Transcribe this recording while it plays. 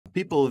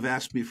People have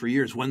asked me for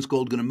years, when's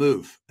gold going to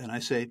move? And I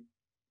say,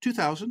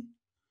 2000.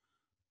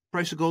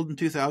 Price of gold in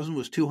 2000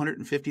 was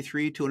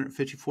 $253,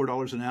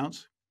 $254 an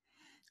ounce.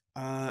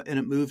 And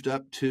it moved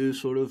up to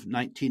sort of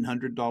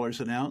 $1,900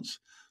 an ounce.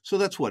 So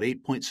that's what,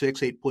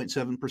 8.6,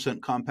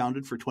 8.7%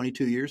 compounded for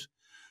 22 years.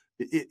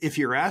 If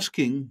you're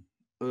asking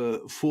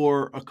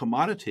for a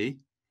commodity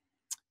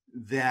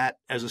that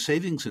as a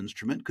savings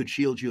instrument could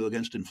shield you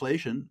against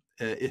inflation,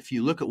 if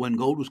you look at when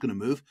gold was going to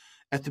move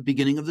at the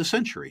beginning of the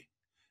century,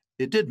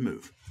 it did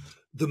move.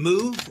 The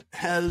move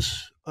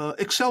has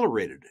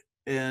accelerated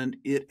and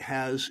it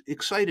has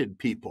excited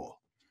people.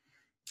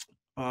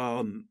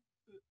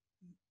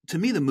 To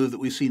me, the move that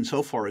we've seen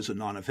so far is a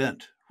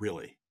non-event,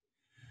 really.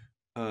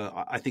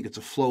 I think it's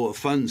a flow of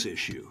funds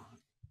issue.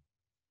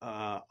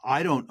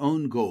 I don't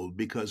own gold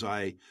because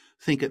I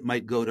think it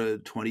might go to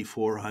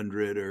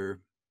 2,400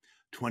 or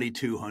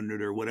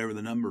 2,200 or whatever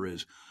the number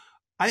is.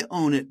 I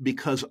own it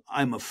because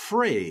I'm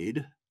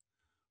afraid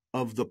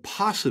of the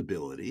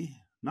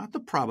possibility, not the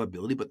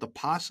probability, but the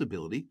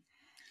possibility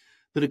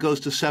that it goes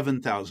to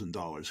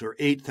 $7,000 or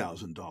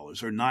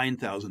 $8,000 or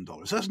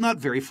 $9,000. That's not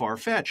very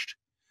far-fetched.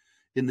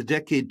 In the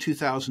decade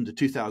 2000 to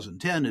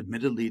 2010,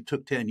 admittedly, it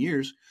took 10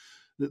 years,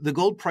 the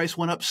gold price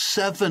went up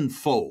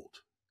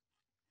sevenfold.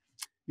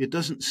 It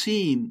doesn't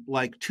seem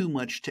like too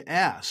much to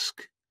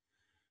ask,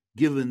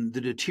 given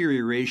the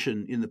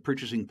deterioration in the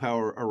purchasing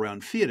power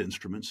around fiat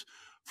instruments,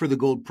 for the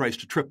gold price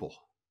to triple.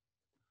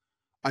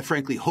 I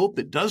frankly hope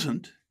it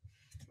doesn't,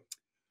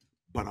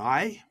 but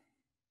I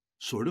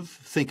sort of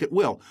think it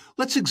will.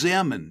 Let's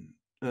examine,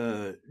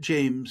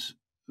 James,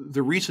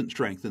 the recent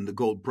strength in the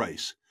gold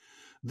price.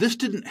 This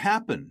didn't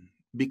happen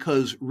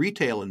because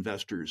retail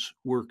investors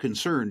were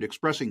concerned,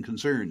 expressing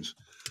concerns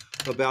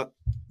about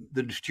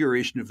the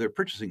deterioration of their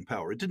purchasing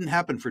power. It didn't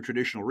happen for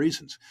traditional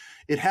reasons.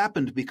 It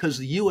happened because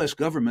the U.S.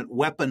 government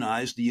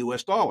weaponized the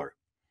U.S. dollar.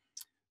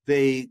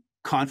 They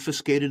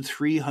confiscated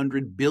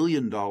 $300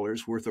 billion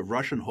worth of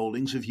Russian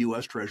holdings of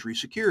U.S. Treasury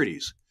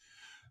securities.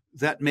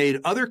 That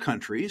made other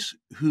countries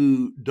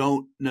who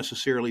don't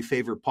necessarily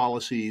favor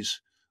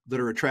policies that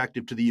are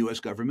attractive to the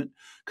U.S. government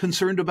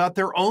concerned about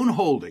their own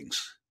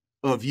holdings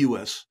of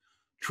U.S.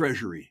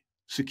 Treasury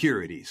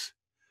securities.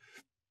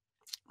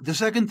 The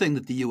second thing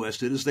that the U.S.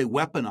 did is they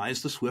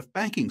weaponized the SWIFT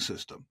banking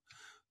system.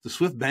 The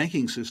SWIFT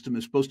banking system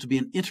is supposed to be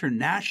an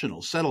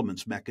international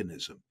settlements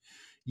mechanism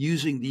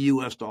using the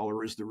U.S.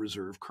 dollar as the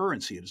reserve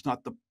currency. It is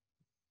not the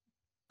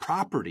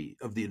property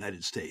of the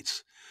United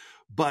States.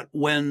 But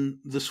when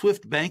the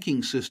SWIFT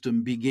banking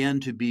system began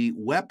to be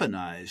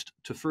weaponized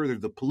to further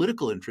the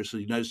political interests of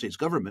the United States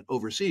government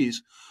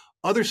overseas,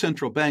 other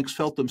central banks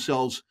felt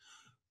themselves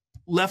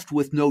left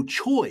with no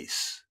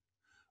choice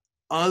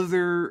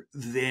other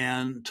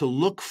than to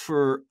look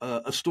for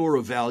a store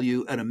of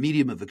value and a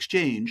medium of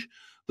exchange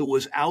that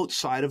was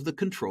outside of the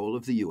control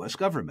of the U.S.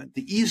 government.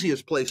 The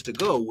easiest place to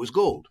go was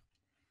gold.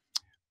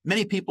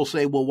 Many people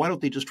say, well, why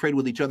don't they just trade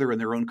with each other in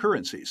their own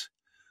currencies?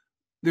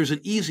 There's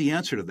an easy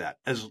answer to that.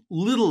 As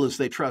little as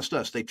they trust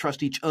us, they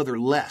trust each other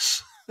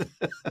less.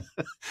 The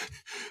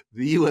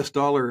U.S.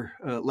 dollar,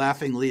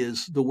 laughingly,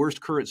 is the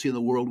worst currency in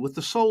the world, with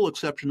the sole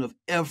exception of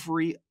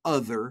every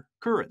other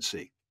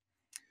currency.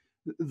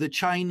 The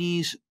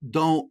Chinese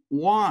don't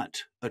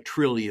want 1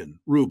 trillion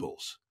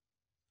rubles.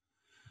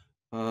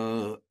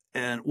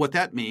 And what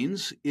that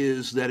means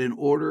is that in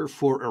order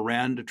for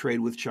Iran to trade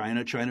with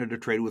China, China to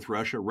trade with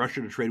Russia,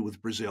 Russia to trade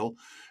with Brazil,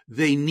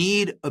 they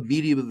need a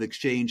medium of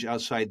exchange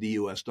outside the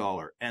U.S.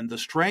 dollar. And the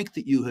strength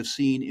that you have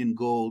seen in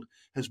gold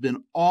has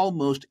been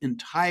almost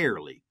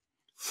entirely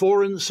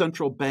foreign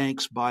central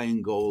banks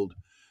buying gold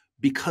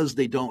because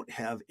they don't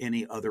have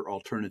any other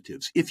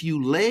alternatives. If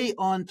you lay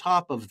on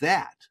top of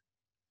that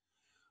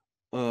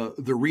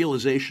the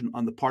realization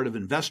on the part of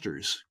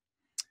investors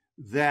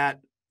that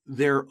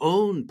their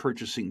own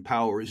purchasing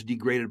power is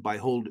degraded by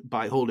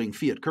holding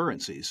fiat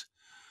currencies,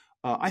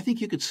 I think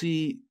you could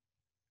see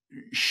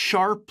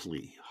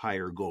sharply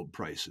higher gold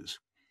prices.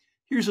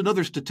 Here's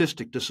another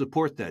statistic to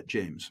support that,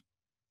 James.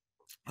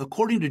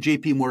 According to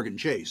J.P. Morgan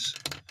Chase,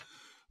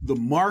 the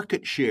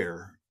market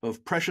share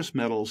of precious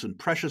metals and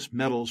precious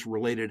metals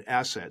related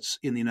assets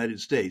in the United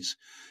States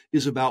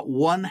is about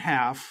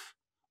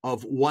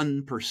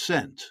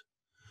 0.5%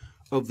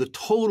 of the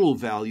total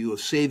value of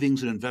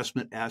savings and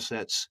investment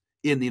assets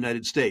in the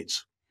United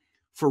States.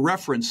 For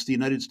reference, the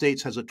United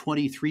States has a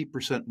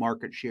 23%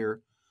 market share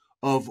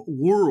of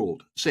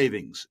world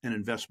savings and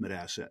investment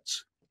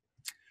assets.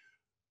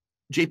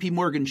 JP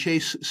Morgan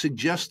Chase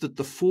suggests that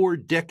the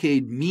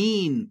 4-decade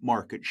mean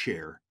market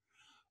share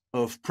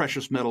of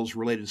precious metals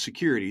related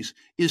securities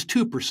is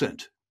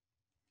 2%.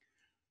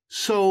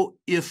 So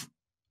if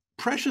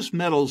precious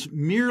metals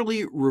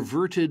merely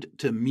reverted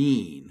to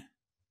mean,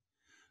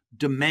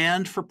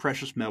 demand for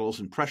precious metals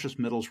and precious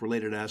metals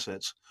related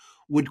assets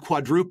would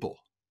quadruple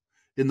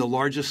in the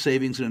largest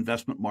savings and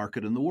investment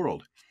market in the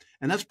world.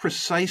 And that's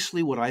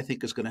precisely what I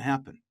think is going to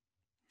happen.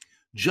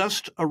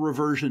 Just a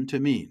reversion to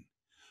mean.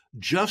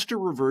 Just a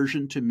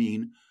reversion to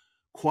mean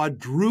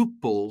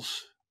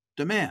quadruples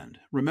demand.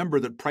 Remember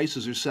that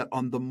prices are set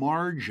on the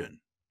margin.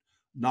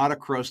 not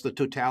across the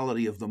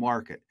totality of the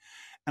market.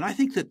 And I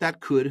think that that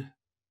could,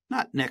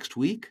 not next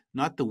week,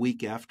 not the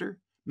week after,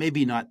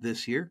 maybe not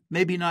this year,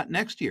 maybe not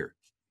next year.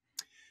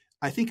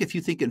 I think if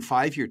you think in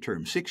 5-year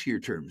terms, 6-year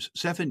terms,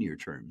 7-year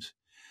terms,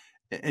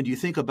 and you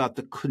think about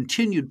the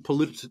continued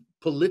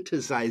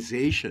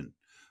politicization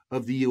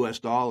of the US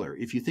dollar,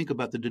 if you think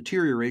about the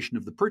deterioration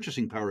of the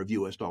purchasing power of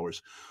US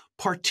dollars,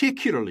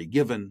 particularly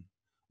given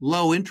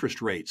low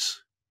interest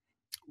rates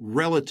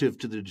relative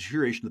to the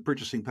deterioration of the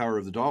purchasing power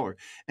of the dollar,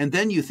 and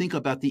then you think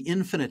about the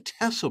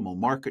infinitesimal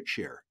market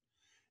share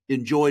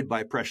enjoyed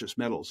by precious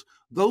metals,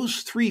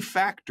 those three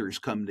factors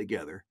come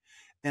together,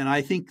 and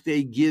I think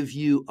they give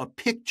you a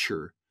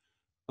picture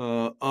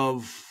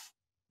of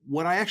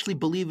what I actually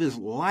believe is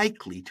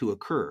likely to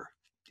occur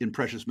in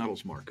precious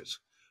metals markets,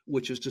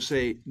 which is to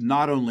say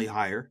not only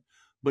higher,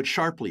 but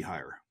sharply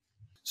higher.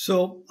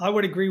 So I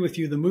would agree with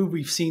you. The move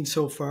we've seen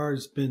so far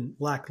has been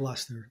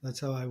lackluster.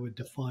 That's how I would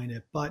define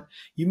it. But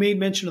you made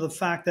mention of the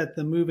fact that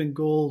the move in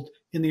gold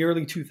in the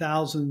early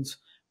 2000s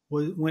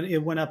was when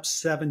it went up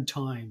 7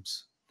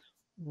 times.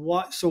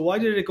 Why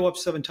did it go up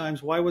 7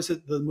 times? Why was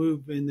it the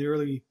move in the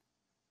early,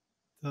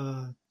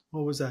 what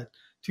was that,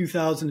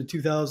 2000 to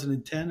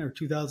 2010 or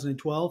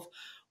 2012?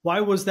 Why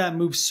was that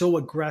move so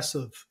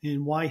aggressive,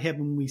 and why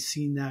haven't we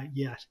seen that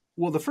yet?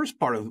 Well, the first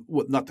part of,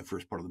 well, not the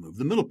first part of the move,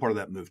 the middle part of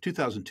that move,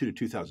 2002 to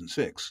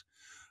 2006,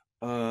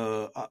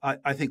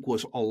 I think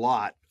was a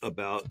lot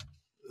about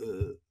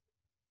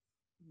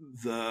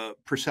the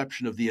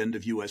perception of the end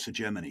of U.S.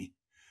 hegemony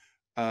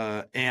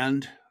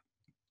and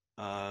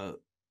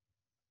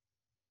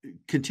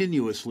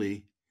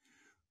continuously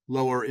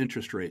lower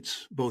interest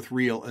rates, both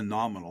real and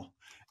nominal,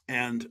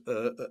 and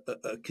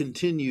a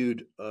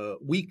continued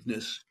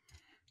weakness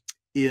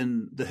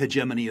in the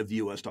hegemony of the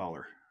U.S.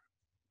 dollar.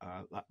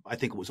 I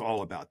think it was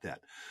all about that.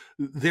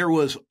 There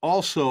was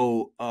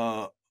also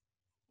a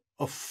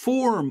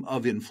form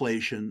of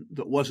inflation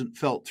that wasn't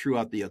felt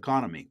throughout the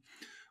economy,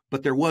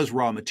 but there was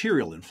raw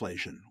material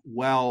inflation.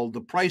 While the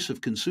price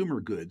of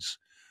consumer goods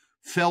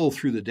fell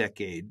through the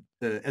decade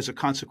as a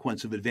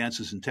consequence of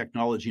advances in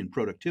technology and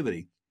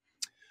productivity,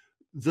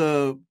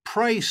 the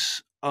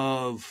price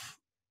of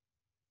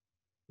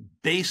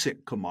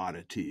basic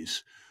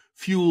commodities,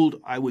 fueled,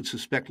 I would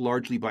suspect,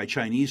 largely by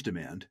Chinese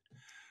demand,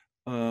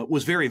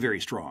 was very, very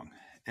strong.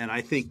 And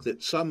I think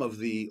that some of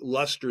the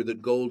luster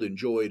that gold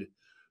enjoyed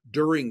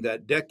during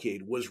that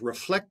decade was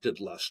reflected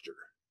luster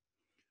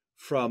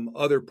from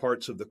other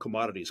parts of the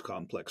commodities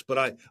complex.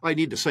 But I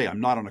need to say,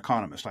 I'm not an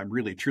economist. I'm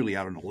really, truly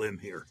out on a limb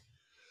here.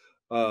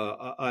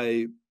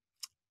 I'd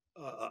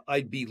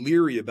be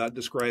leery about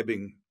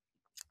describing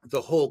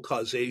the whole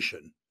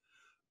causation.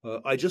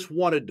 I just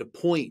wanted to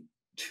point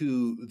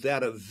to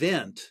that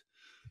event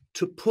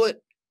to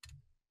put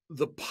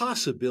the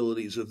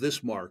possibilities of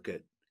this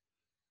market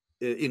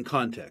in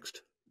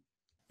context.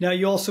 Now,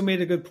 you also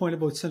made a good point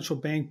about central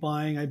bank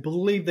buying. I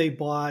believe they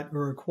bought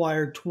or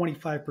acquired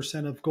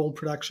 25% of gold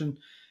production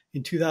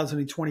in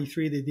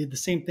 2023. They did the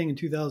same thing in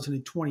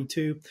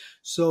 2022.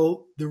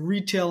 So the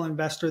retail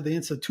investor, the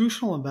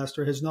institutional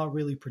investor, has not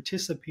really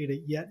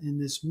participated yet in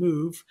this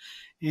move.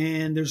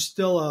 And there's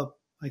still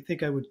I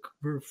think I would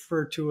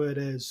refer to it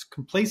as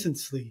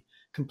complacency.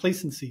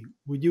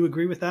 Would you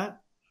agree with that?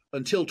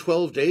 Until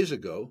 12 days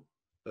ago,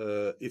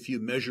 if you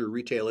measure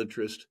retail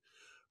interest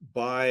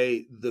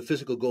by the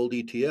physical gold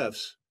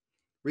ETFs,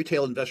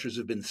 retail investors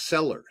have been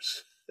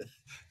sellers.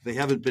 They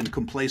haven't been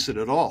complacent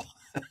at all.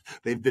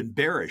 They've been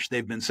bearish.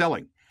 They've been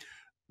selling.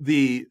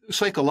 The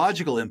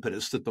psychological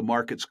impetus that the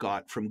market's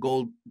got from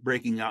gold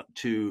breaking out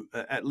to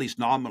at least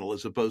nominal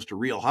as opposed to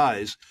real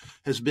highs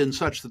has been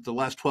such that the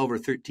last 12 or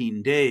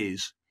 13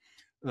 days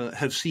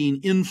have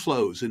seen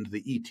inflows into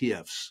the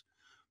ETFs.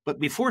 But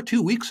before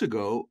 2 weeks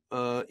ago,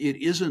 it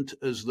isn't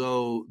as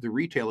though the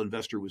retail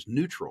investor was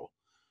neutral.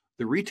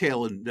 The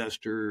retail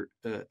investor,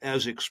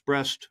 as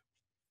expressed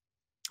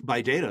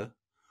by data,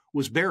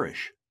 was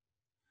bearish.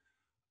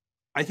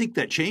 I think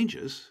that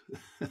changes.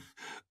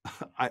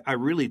 I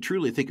really,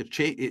 truly think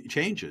it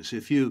changes.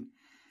 If you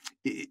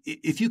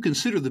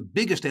consider the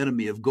biggest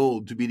enemy of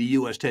gold to be the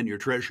U.S. 10-year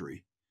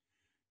Treasury,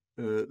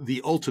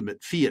 the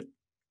ultimate fiat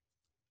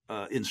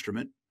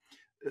instrument,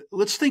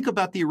 let's think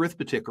about the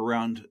arithmetic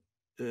around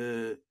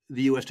the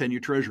U.S. 10-year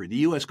Treasury. The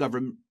U.S.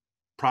 government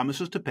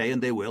promises to pay,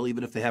 and they will,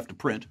 even if they have to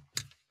print,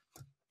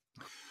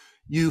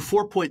 you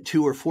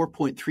 4.2 or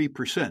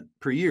 4.3%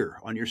 per year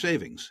on your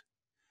savings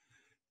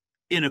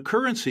in a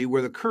currency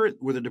where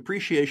the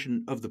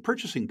depreciation of the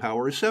purchasing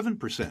power is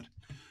 7%,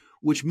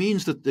 which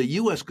means that the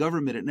U.S.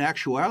 government in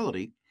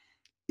actuality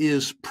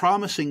is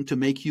promising to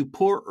make you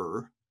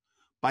poorer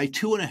by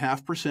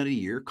 2.5% a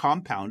year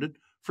compounded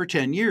for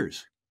 10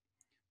 years.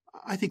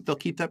 I think they'll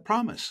keep that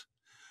promise,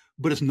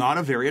 but it's not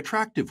a very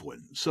attractive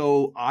one.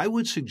 So I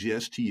would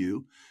suggest to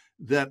you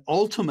that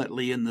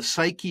ultimately in the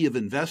psyche of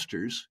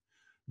investors,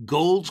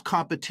 gold's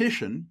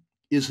competition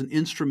is an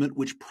instrument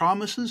which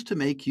promises to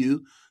make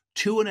you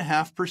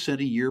 2.5%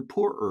 a year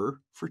poorer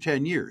for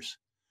 10 years.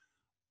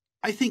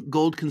 I think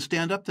gold can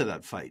stand up to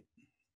that fight.